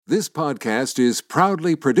This podcast is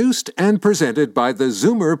proudly produced and presented by the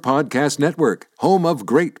Zoomer Podcast Network, home of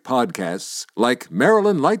great podcasts like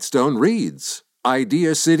Marilyn Lightstone Reads,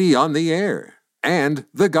 Idea City on the Air, and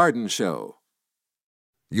The Garden Show.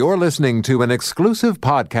 You're listening to an exclusive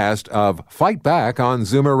podcast of Fight Back on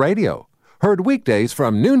Zoomer Radio, heard weekdays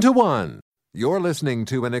from noon to 1. You're listening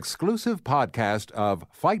to an exclusive podcast of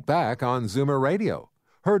Fight Back on Zoomer Radio,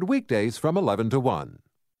 heard weekdays from 11 to 1.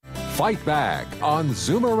 Fight Back on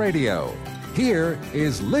Zoomer Radio. Here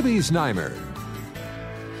is Libby Znaimer.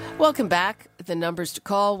 Welcome back. The numbers to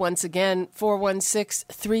call, once again,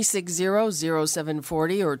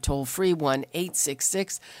 416-360-0740 or toll-free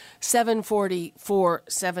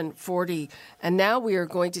 1-866-740-4740. And now we are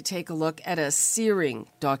going to take a look at a searing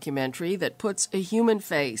documentary that puts a human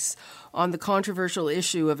face on the controversial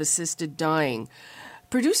issue of assisted dying.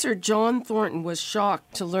 Producer John Thornton was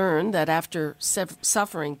shocked to learn that after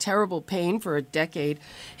suffering terrible pain for a decade,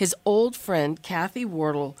 his old friend Kathy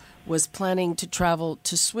Wardle was planning to travel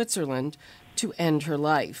to Switzerland to end her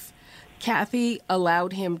life. Kathy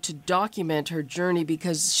allowed him to document her journey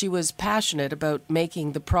because she was passionate about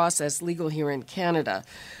making the process legal here in Canada.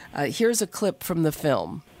 Here's a clip from the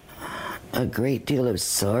film. A great deal of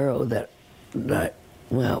sorrow that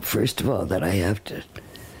first of all, that I have to...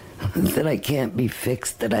 that I can't be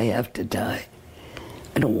fixed, that I have to die.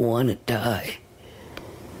 I don't want to die.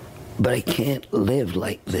 But I can't live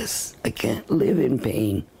like this. I can't live in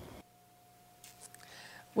pain.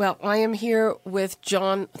 Well, I am here with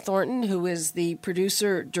John Thornton, who is the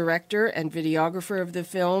producer, director, and videographer of the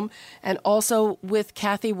film, and also with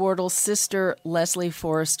Kathy Wardle's sister, Leslie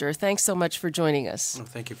Forrester. Thanks so much for joining us. Oh,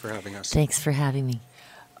 thank you for having us. Thanks for having me.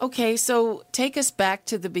 Okay, so take us back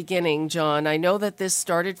to the beginning, John. I know that this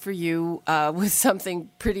started for you with something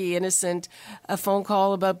pretty innocent, a phone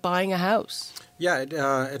call about buying a house. Yeah,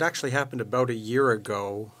 it actually happened about a year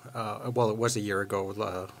ago. It was a year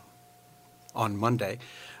ago on Monday.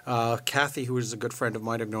 Kathy, who is a good friend of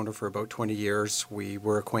mine, I've known her for about 20 years. We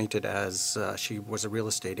were acquainted as she was a real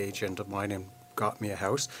estate agent of mine and got me a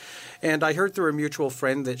house. And I heard through a mutual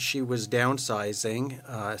friend that she was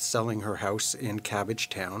downsizing, selling her house in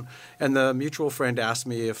Cabbagetown. And the mutual friend asked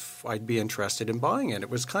me if I'd be interested in buying it. It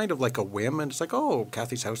was kind of like a whim. And it's like, oh,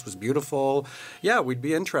 Kathy's house was beautiful. Yeah, we'd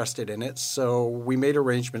be interested in it. So we made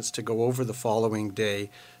arrangements to go over the following day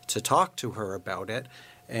to talk to her about it.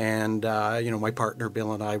 And, my partner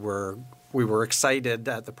Bill and I were excited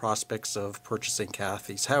at the prospects of purchasing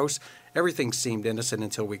Kathy's house. Everything seemed innocent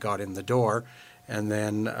until we got in the door. And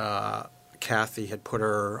then Kathy had put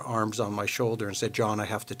her arms on my shoulder and said, John, I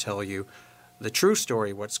have to tell you the true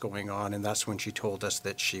story, what's going on. And that's when she told us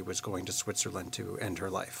that she was going to Switzerland to end her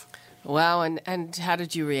life. Wow. And how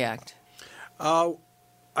did you react? I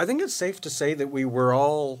think it's safe to say that we were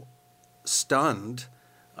all stunned.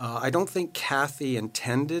 I don't think Kathy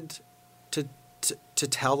intended to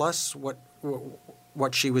tell us what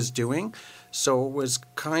she was doing. So it was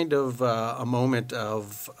kind of a moment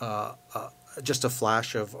of just a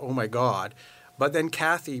flash of, oh, my God. But then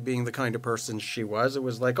Kathy, being the kind of person she was, it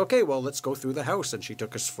was like, okay, well, let's go through the house. And she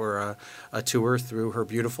took us for a tour through her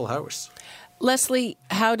beautiful house. Leslie,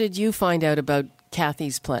 how did you find out about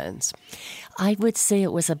Kathy's plans? I would say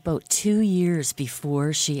it was about 2 years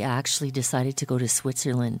before she actually decided to go to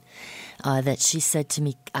Switzerland that she said to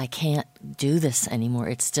me, I can't do this anymore.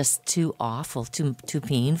 It's just too awful, too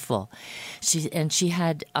painful. She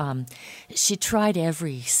tried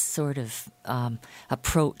every sort of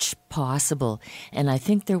approach possible. And I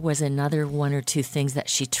think there was another one or two things that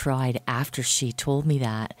she tried after she told me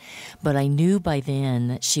that. But I knew by then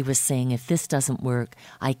that she was saying, if this doesn't work,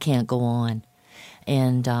 I can't go on.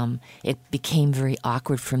 And it became very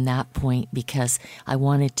awkward from that point because I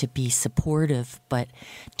wanted to be supportive, but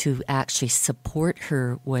to actually support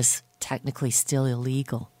her was technically still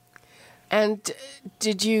illegal. And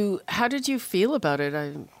how did you feel about it?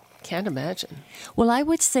 I can't imagine. Well, I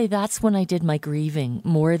would say that's when I did my grieving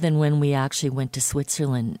more than when we actually went to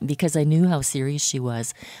Switzerland because I knew how serious she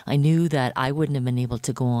was. I knew that I wouldn't have been able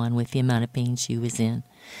to go on with the amount of pain she was in.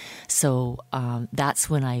 So that's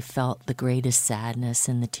when I felt the greatest sadness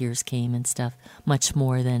and the tears came and stuff, much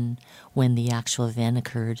more than when the actual event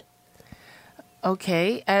occurred.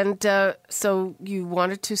 Okay, and so you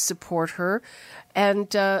wanted to support her.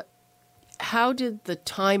 And how did the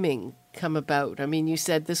timing come about? I mean, you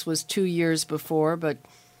said this was 2 years before, but...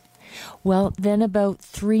 Well, then about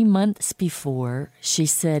 3 months before, she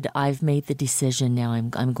said, I've made the decision now.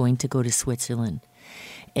 I'm going to go to Switzerland.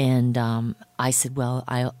 And I said, well,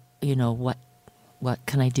 what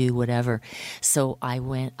can I do, whatever. So I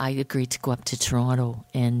agreed to go up to Toronto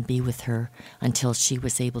and be with her until she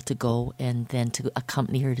was able to go, and then to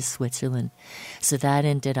accompany her to Switzerland. So that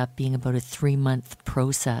ended up being about a 3-month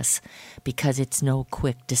process, because it's no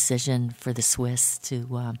quick decision for the Swiss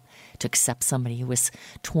to accept somebody. It was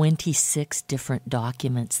 26 different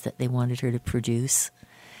documents that they wanted her to produce.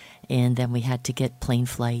 And then we had to get plane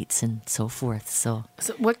flights and so forth. So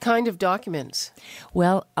what kind of documents?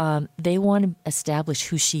 Well, they want to establish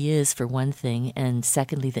who she is, for one thing, and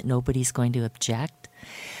secondly, that nobody's going to object.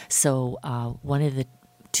 So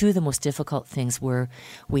two of the most difficult things were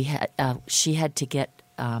she had to get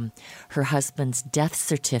her husband's death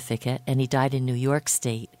certificate, and he died in New York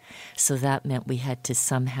State. So that meant we had to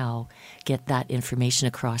somehow get that information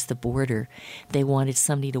across the border. They wanted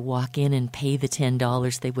somebody to walk in and pay the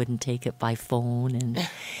 $10. They wouldn't take it by phone.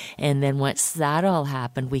 And then once that all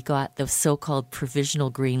happened, we got the so-called provisional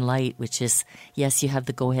green light, which is, yes, you have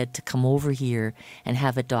the go-ahead to come over here and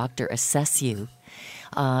have a doctor assess you.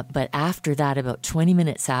 But after that, about 20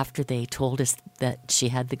 minutes after they told us that she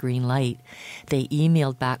had the green light, they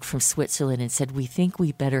emailed back from Switzerland and said, we think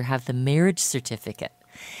we better have the marriage certificate.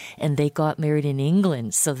 And they got married in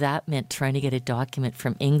England, so that meant trying to get a document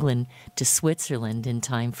from England to Switzerland in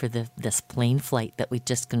time for this plane flight that we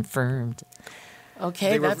just confirmed.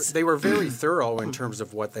 Okay, they were very thorough in terms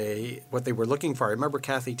of what they were looking for. I remember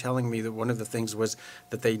Kathy telling me that one of the things was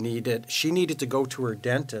that she needed to go to her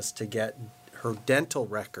dentist to get her dental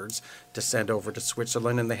records to send over to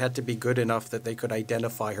Switzerland, and they had to be good enough that they could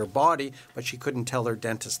identify her body, but she couldn't tell her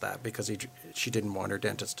dentist that because she didn't want her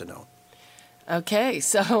dentist to know. Okay,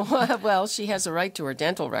 so, well, she has a right to her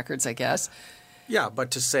dental records, I guess. Yeah,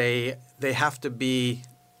 but to say they have to be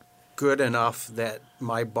good enough that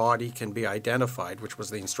my body can be identified, which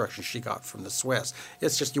was the instruction she got from the Swiss.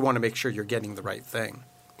 It's just you want to make sure you're getting the right thing.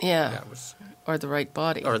 Yeah, or the right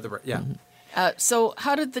body. Yeah. Mm-hmm. So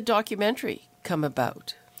how did the documentary come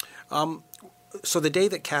about? So the day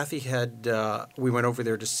that Kathy we went over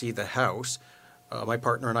there to see the house, my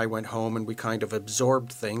partner and I went home and we kind of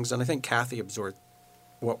absorbed things, and I think Kathy absorbed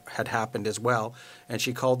what had happened as well. And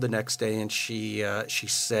she called the next day and she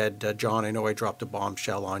said, John, I know I dropped a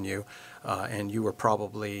bombshell on you, and you were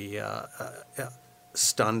probably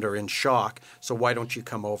stunned or in shock, so why don't you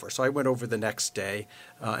come over? So I went over the next day,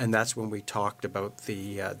 and that's when we talked about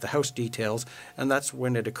the house details, and that's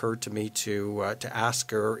when it occurred to me to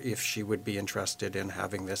ask her if she would be interested in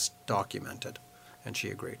having this documented, and she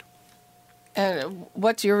agreed. And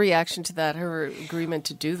what's your reaction to that, her agreement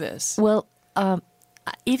to do this? Well,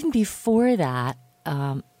 even before that,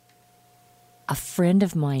 a friend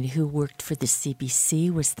of mine who worked for the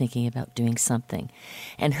CBC was thinking about doing something.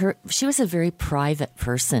 And she was a very private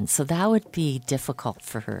person, so that would be difficult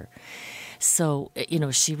for her. So,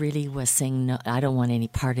 she really was saying, no, I don't want any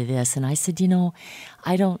part of this. And I said,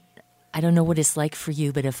 I don't know what it's like for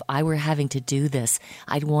you, but if I were having to do this,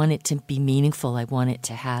 I'd want it to be meaningful. I want it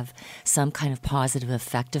to have some kind of positive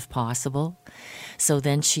effect if possible. So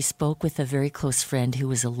then she spoke with a very close friend who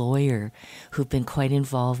was a lawyer who'd been quite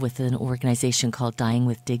involved with an organization called Dying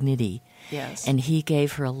with Dignity. Yes. And he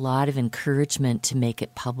gave her a lot of encouragement to make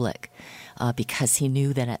it public because he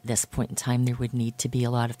knew that at this point in time there would need to be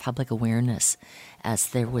a lot of public awareness as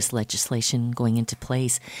there was legislation going into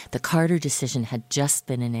place. The Carter decision had just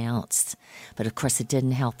been announced, but of course it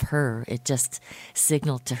didn't help her. It just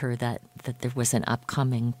signaled to her that there was an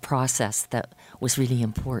upcoming process that was really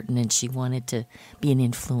important, and she wanted to be an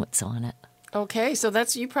influence on it. Okay, so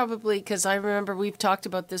that's you probably, because I remember we've talked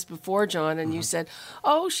about this before, John, and you said,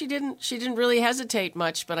 she didn't really hesitate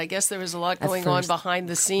much, but I guess there was a lot going on behind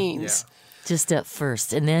the scenes. Yeah. Just at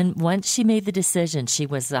first. And then once she made the decision, she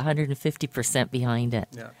was 150% behind it.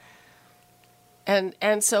 Yeah.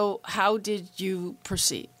 And so how did you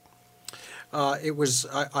proceed? I was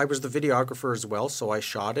the videographer as well, so I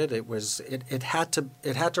shot it. It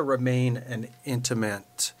had to remain an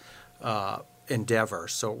intimate endeavor.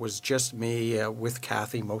 So it was just me with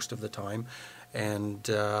Kathy most of the time, and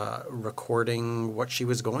recording what she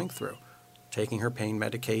was going through, taking her pain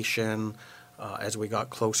medication. As we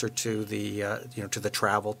got closer to the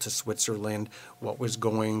travel to Switzerland, what was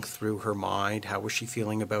going through her mind? How was she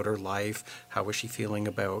feeling about her life? How was she feeling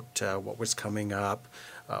about what was coming up?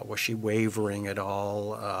 Was she wavering at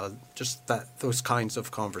all? Just those kinds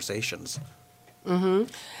of conversations. Mm-hmm.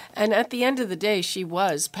 And at the end of the day, she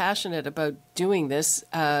was passionate about doing this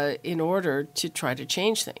in order to try to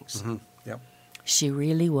change things. Mm-hmm. Yep. She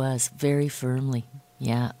really was, very firmly.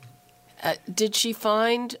 Yeah. Did she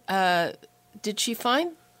find the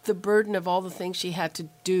burden of all the things she had to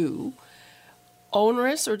do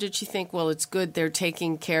onerous, or did she think, well, it's good they're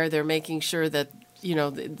taking care, they're making sure that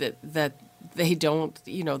that they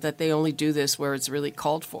don't, that they only do this where it's really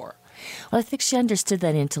called for. Well, I think she understood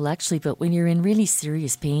that intellectually, but when you're in really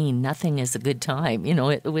serious pain, nothing is a good time.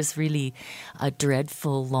 It was really a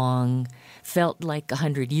dreadful, long, felt like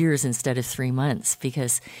 100 years instead of 3 months,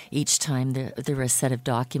 because each time there were a set of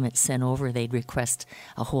documents sent over, they'd request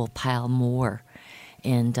a whole pile more.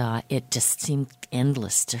 And it just seemed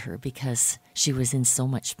endless to her because she was in so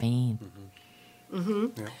much pain. Mm-hmm.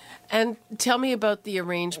 Mm-hmm. Yeah. And tell me about the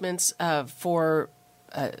arrangements for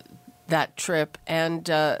that trip and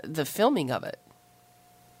the filming of it.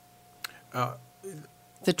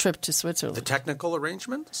 The trip to Switzerland. The technical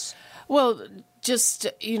arrangements? Well, just,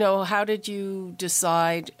 how did you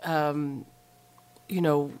decide,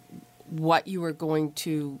 what you were going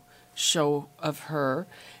to show of her?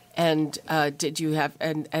 And did you have,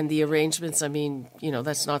 and the arrangements,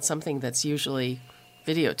 that's not something that's usually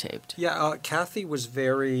videotaped. Yeah, Kathy was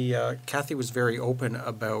very open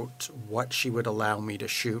about what she would allow me to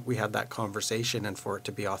shoot. We had that conversation, and for it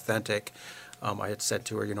to be authentic, I had said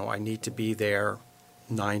to her, I need to be there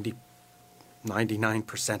 99%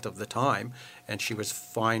 of the time, and she was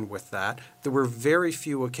fine with that. There were very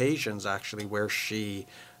few occasions actually where she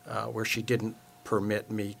didn't permit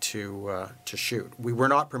me to shoot. We were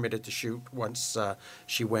not permitted to shoot once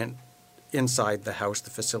she went inside the house, the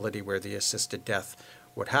facility where the assisted death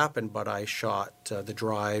would happen, but I shot the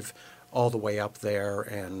drive all the way up there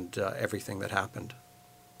and everything that happened.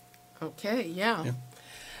 Okay, yeah.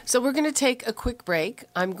 So we're going to take a quick break.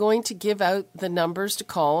 I'm going to give out the numbers to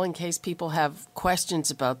call in case people have questions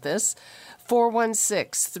about this.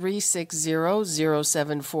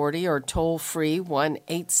 416-360-0740 or toll free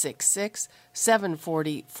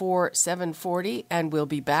 1-866-740-4740, and we'll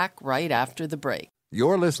be back right after the break.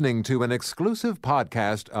 You're listening to an exclusive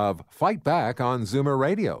podcast of Fight Back on Zoomer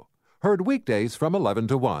Radio, heard weekdays from 11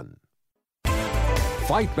 to 1.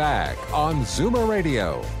 Fight Back on Zoomer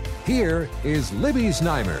Radio. Here is Libby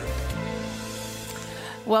Znaimer.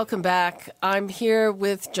 Welcome back. I'm here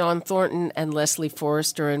with John Thornton and Leslie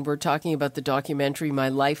Forrester, and we're talking about the documentary My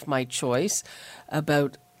Life, My Choice,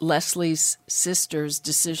 about Leslie's sister's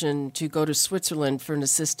decision to go to Switzerland for an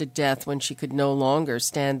assisted death when she could no longer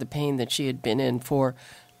stand the pain that she had been in for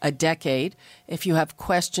a decade. If you have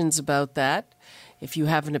questions about that, if you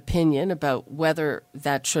have an opinion about whether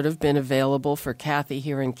that should have been available for Kathy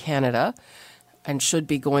here in Canada and should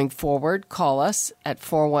be going forward, call us at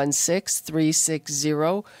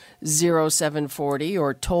 416-360-0740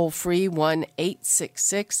 or toll free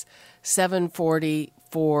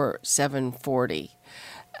 1-866-740-4740.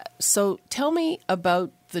 So tell me about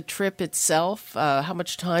the trip itself. How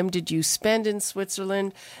much time did you spend in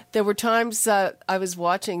Switzerland? There were times I was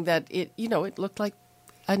watching that it looked like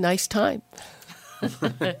a nice time.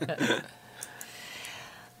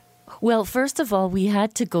 Well, first of all, we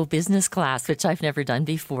had to go business class, which I've never done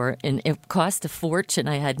before, and it cost a fortune.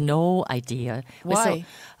 I had no idea. Why?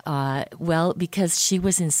 Well, because she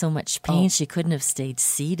was in so much pain, she couldn't have stayed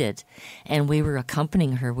seated, and we were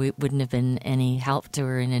accompanying her. We wouldn't have been any help to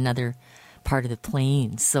her in another part of the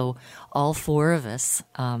plane. So all four of us,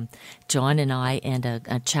 John and I and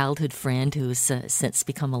a childhood friend who's since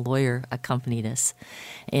become a lawyer, accompanied us.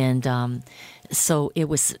 And so it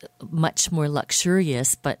was much more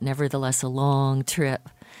luxurious, but nevertheless a long trip.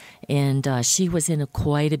 And she was in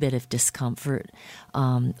quite a bit of discomfort.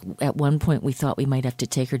 At one point, we thought we might have to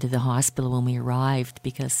take her to the hospital when we arrived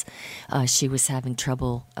because she was having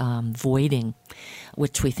trouble voiding,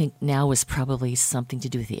 which we think now was probably something to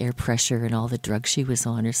do with the air pressure and all the drugs she was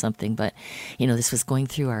on or something. But, this was going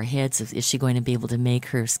through our heads. Is she going to be able to make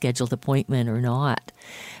her scheduled appointment or not?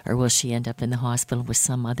 Or will she end up in the hospital with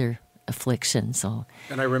some other affliction? So.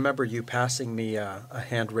 And I remember you passing me a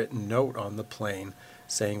handwritten note on the plane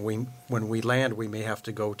saying when we land, we may have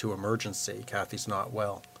to go to emergency. Kathy's not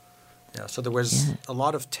well. Yeah, so there was a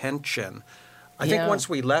lot of tension. I think once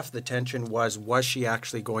we left, the tension was she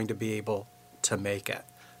actually going to be able to make it?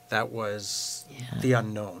 That was the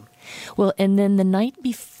unknown. Well, and then the night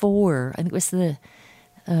before, I think it was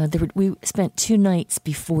we spent 2 nights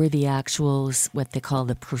before the actuals, what they call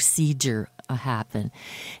the procedure, happened.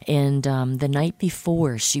 And the night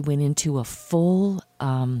before, she went into a full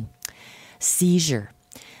seizure.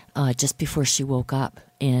 Just before she woke up,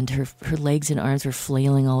 and her legs and arms were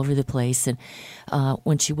flailing all over the place. And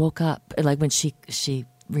when she woke up, like when she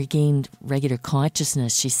regained regular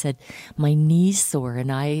consciousness, she said, "My knee's sore,"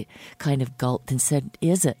 and I kind of gulped and said,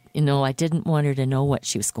 "Is it?" I didn't want her to know what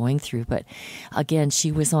she was going through, but again,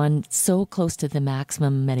 she was on so close to the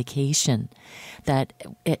maximum medication that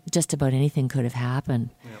just about anything could have happened.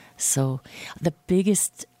 Yep. So the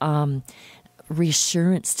biggest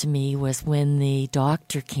reassurance to me was when the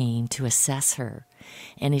doctor came to assess her.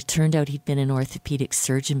 And it turned out he'd been an orthopedic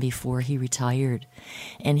surgeon before he retired.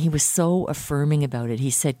 And he was so affirming about it.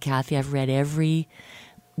 He said, Kathy, I've read every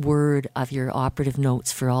word of your operative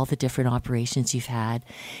notes for all the different operations you've had.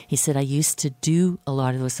 He said, I used to do a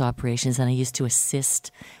lot of those operations, and I used to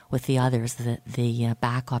assist with the others, the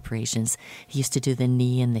back operations. He used to do the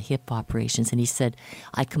knee and the hip operations. And he said,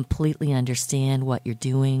 I completely understand what you're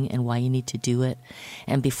doing and why you need to do it.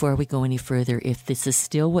 And before we go any further, if this is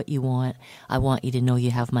still what you want, I want you to know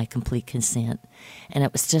you have my complete consent. And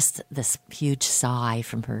it was just this huge sigh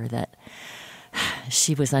from her that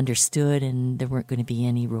she was understood and there weren't going to be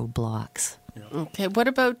any roadblocks. Yeah. Okay, what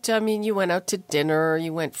about, you went out to dinner,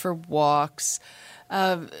 you went for walks.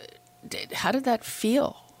 How did that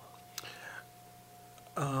feel?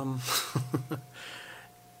 I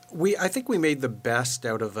think we made the best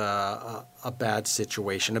out of a bad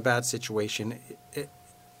situation. A bad situation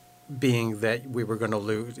being that we were going to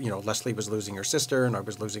lose, Leslie was losing her sister and I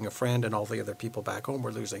was losing a friend and all the other people back home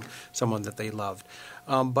were losing someone that they loved.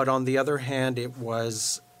 But on the other hand, it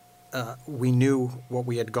was, we knew what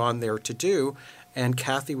we had gone there to do, and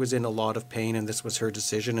Kathy was in a lot of pain, and this was her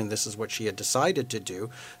decision and this is what she had decided to do.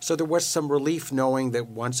 So there was some relief knowing that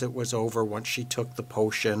once it was over, once she took the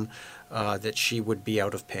potion, that she would be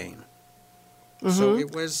out of pain. Mm-hmm. So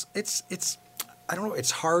it's I don't know,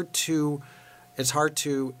 it's hard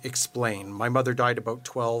to explain. My mother died about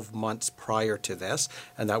 12 months prior to this,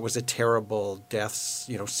 and that was a terrible death,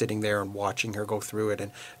 sitting there and watching her go through it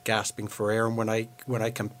and gasping for air. And when I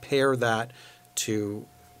compare that to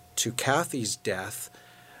Kathy's death,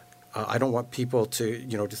 I don't want people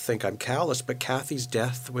to think I'm callous, but Kathy's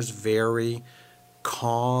death was very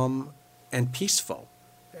calm and peaceful.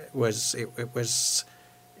 It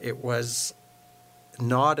was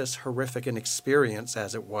not as horrific an experience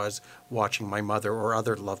as it was watching my mother or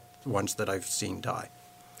other loved ones that I've seen die.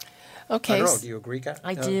 Okay. I don't know. Do you agree, Kat?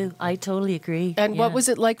 I do. I totally agree. And what was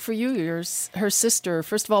it like for you, her sister?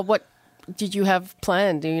 First of all, what did you have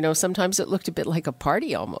planned? Sometimes it looked a bit like a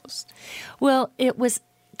party almost. Well, it was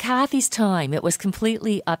Kathy's time. It was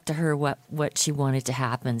completely up to her what she wanted to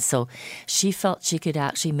happen. So she felt she could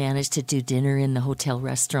actually manage to do dinner in the hotel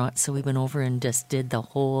restaurant. So we went over and just did the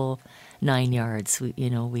whole 9 yards.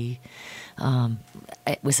 It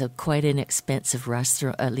was quite an expensive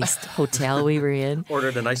restaurant, at least hotel we were in.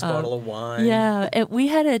 Ordered a nice bottle of wine. Yeah, we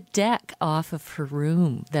had a deck off of her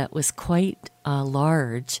room that was quite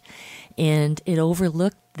large, and it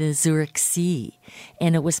overlooked the Zurich Sea,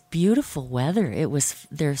 and it was beautiful weather.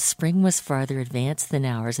 Their spring was farther advanced than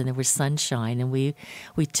ours, and there was sunshine, and we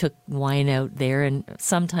took wine out there, and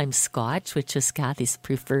sometimes scotch, which was Kathy's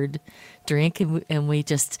preferred drink, and we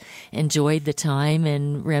just enjoyed the time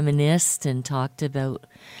and reminisced and talked about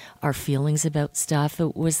our feelings about stuff.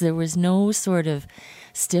 There was no sort of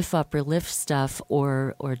stiff upper lip stuff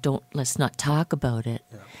or let's not talk about it.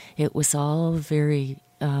 Yeah. It was all very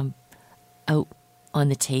out on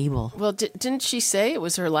the table. Well, didn't she say it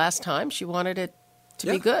was her last time? She wanted it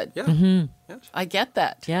to be good. Yeah. Mm-hmm. Yes. I get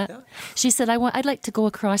that. Yeah. She said, I'd like to go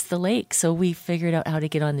across the lake. So we figured out how to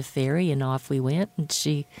get on the ferry, and off we went. And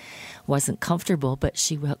she wasn't comfortable, but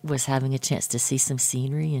she was having a chance to see some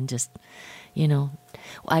scenery and just,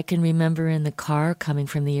 I can remember in the car coming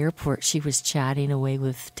from the airport, she was chatting away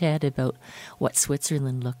with Ted about what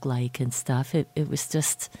Switzerland looked like and stuff. It was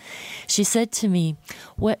just, she said to me,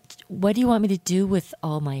 what do you want me to do with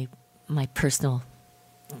all my personal,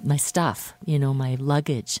 my stuff, my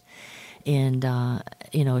luggage? And,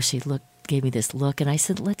 she gave me this look, and I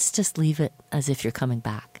said, let's just leave it as if you're coming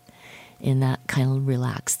back. And that kind of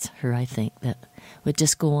relaxed her, I think, that would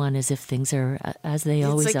just go on as if things are as they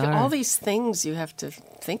always are. All these things you have to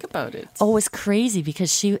think about it. Oh, it's crazy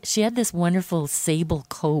because she had this wonderful sable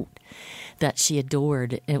coat that she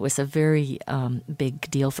adored. It was a very big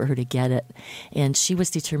deal for her to get it. And she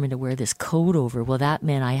was determined to wear this coat over. Well, that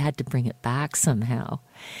meant I had to bring it back somehow.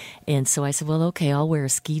 And so I said, well, okay, I'll wear a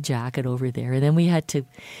ski jacket over there. And then we had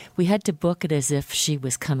to book it as if she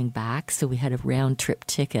was coming back. So we had a round trip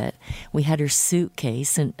ticket. We had her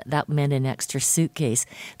suitcase, and that meant an extra suitcase.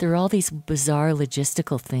 There are all these bizarre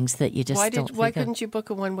logistical things that you just don't think of. Why couldn't you book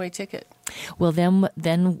a one-way ticket? Well,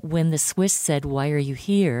 then when the Swiss said, why are you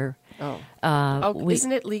here?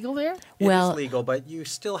 Isn't it legal there? It is legal, but you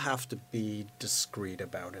still have to be discreet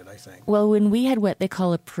about it, I think. Well, when we had what they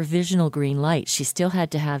call a provisional green light, she still had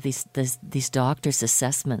to have these doctor's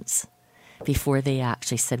assessments before they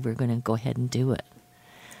actually said we're going to go ahead and do it.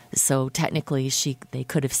 So technically, they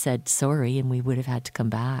could have said sorry, and we would have had to come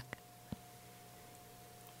back.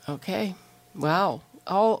 Okay. Wow.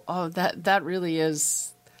 That really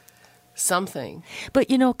is something. But,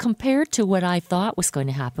 compared to what I thought was going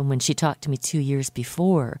to happen when she talked to me 2 years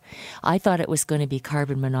before, I thought it was going to be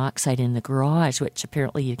carbon monoxide in the garage, which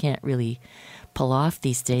apparently you can't really pull off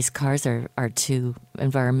these days. Cars are too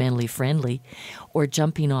environmentally friendly, or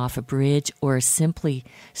jumping off a bridge, or simply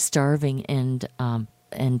starving and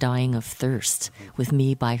dying of thirst with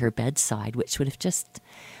me by her bedside, which would have just,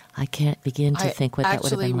 I can't begin to think what that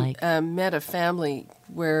would have been like. I actually met a family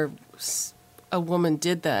where a woman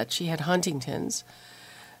did that. She had Huntington's,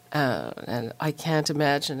 and I can't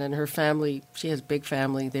imagine. And her family, she has a big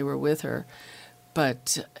family, they were with her.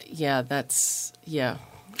 But,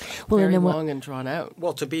 very long and drawn out.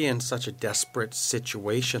 Well, to be in such a desperate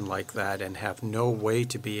situation like that and have no way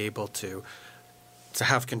to be able to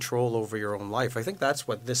have control over your own life. I think that's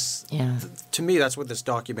what this, to me, that's what this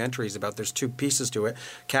documentary is about. There's two pieces to it.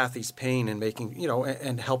 Kathy's pain and making,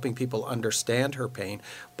 and helping people understand her pain.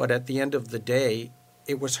 But at the end of the day,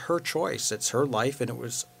 it was her choice. It's her life, and it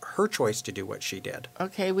was her choice to do what she did.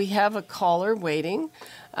 Okay, we have a caller waiting.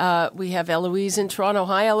 We have Eloise in Toronto.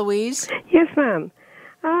 Hi, Eloise. Yes, ma'am.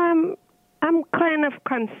 I'm kind of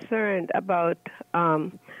concerned about...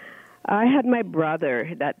 I had my brother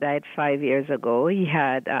that died 5 years ago. He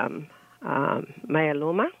had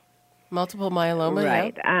myeloma. Multiple myeloma,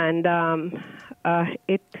 right. Yeah. And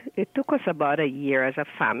it took us about a year as a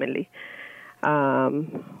family.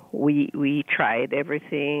 We tried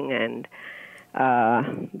everything, and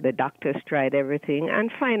the doctors tried everything,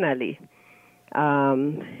 and finally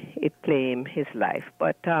it claimed his life.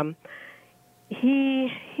 But he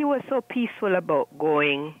was so peaceful about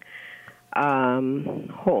going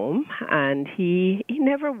home, and he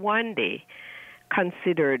never one day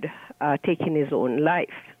considered taking his own life.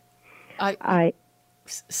 I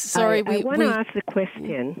want to ask the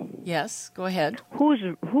question. Yes, go ahead.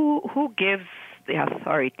 Who gives the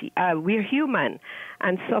authority? We're human,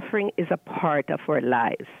 and suffering is a part of our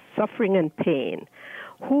lives. Suffering and pain.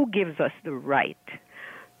 Who gives us the right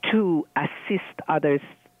to assist others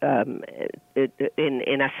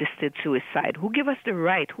in assisted suicide? Who give us the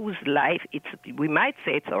right? Whose life? We might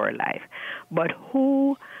say it's our life, but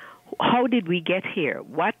how did we get here?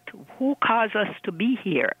 Who caused us to be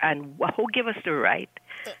here, and who give us the right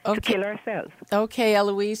to kill ourselves? Okay,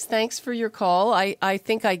 Eloise, thanks for your call. I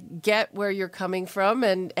think I get where you're coming from,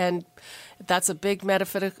 and that's a big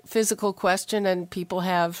metaphysical question, and people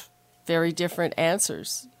have very different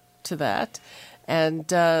answers to that. And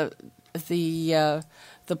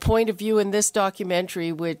the point of view in this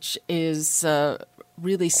documentary, which is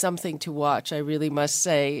really something to watch, I really must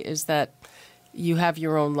say, is that you have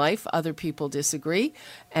your own life. Other people disagree,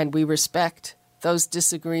 and we respect those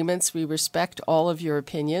disagreements. We respect all of your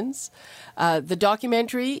opinions. The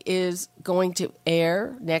documentary is going to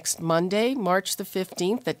air next Monday, March the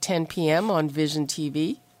 15th at 10 p.m. on Vision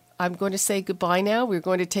TV. I'm going to say goodbye now. We're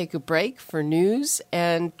going to take a break for news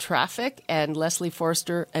and traffic. And Leslie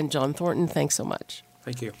Forster and John Thornton, thanks so much.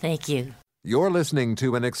 Thank you. Thank you. You're listening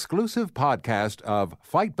to an exclusive podcast of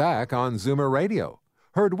Fight Back on Zoomer Radio,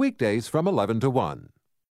 heard weekdays from 11 to 1.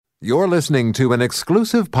 You're listening to an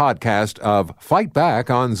exclusive podcast of Fight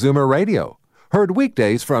Back on Zoomer Radio, heard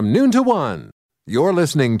weekdays from noon to 1. You're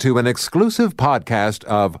listening to an exclusive podcast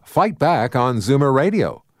of Fight Back on Zoomer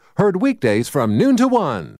Radio, heard weekdays from noon to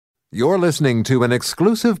 1. You're listening to an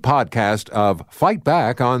exclusive podcast of Fight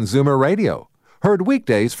Back on Zoomer Radio, heard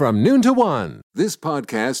weekdays from noon to 1. This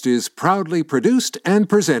podcast is proudly produced and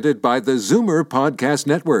presented by the Zoomer Podcast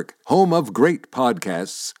Network, home of great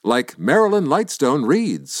podcasts like Marilyn Lightstone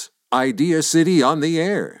Reads, Idea City on the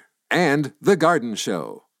Air, and The Garden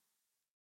Show.